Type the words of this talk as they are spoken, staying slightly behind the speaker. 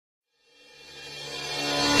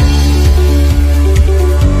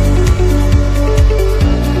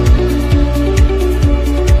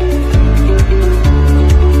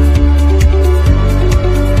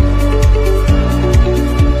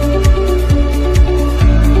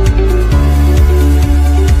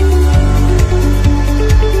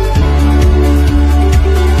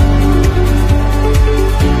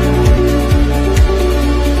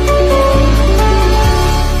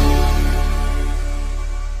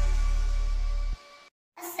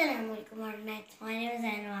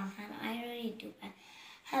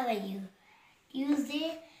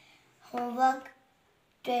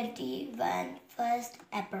21 1st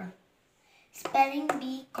April. Spelling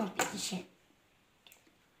bee competition.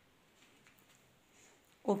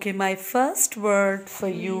 Okay, my first word for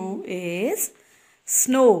you is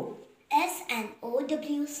snow.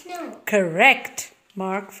 SNOW, snow. Correct.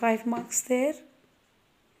 Mark 5 marks there.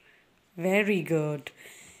 Very good.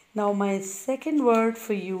 Now my second word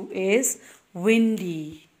for you is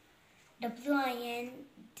windy. WINDYD.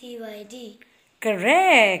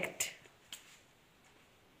 Correct.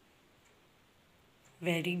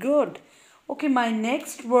 Very good. Okay, my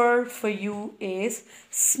next word for you is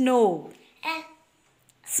snow.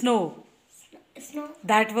 Snow. Snow.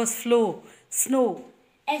 That was flow. Snow.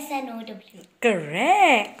 SNOW.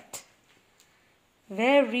 Correct.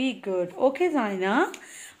 Very good. Okay, Zaina.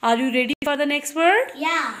 Are you ready for the next word?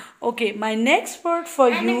 Yeah. Okay, my next word for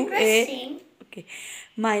you is Interesting.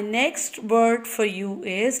 My next word for you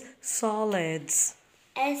is solids.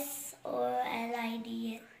 SOLIDS.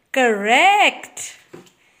 Correct.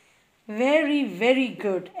 Very, very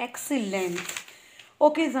good. Excellent.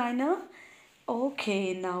 Okay, Zaina.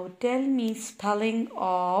 Okay, now tell me spelling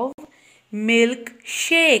of milk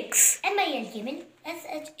shakes. MILK,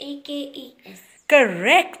 SHAKES.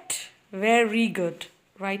 Correct. Very good.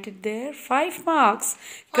 Write it there. 5 marks.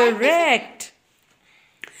 Correct.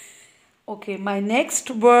 Okay, my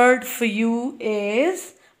next word for you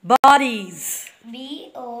is bodies.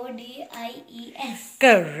 BODIES.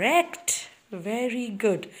 Correct. Very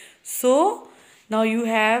good. So, now you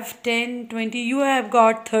have 10, 20, you have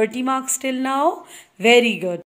got 30 marks till now. Very good.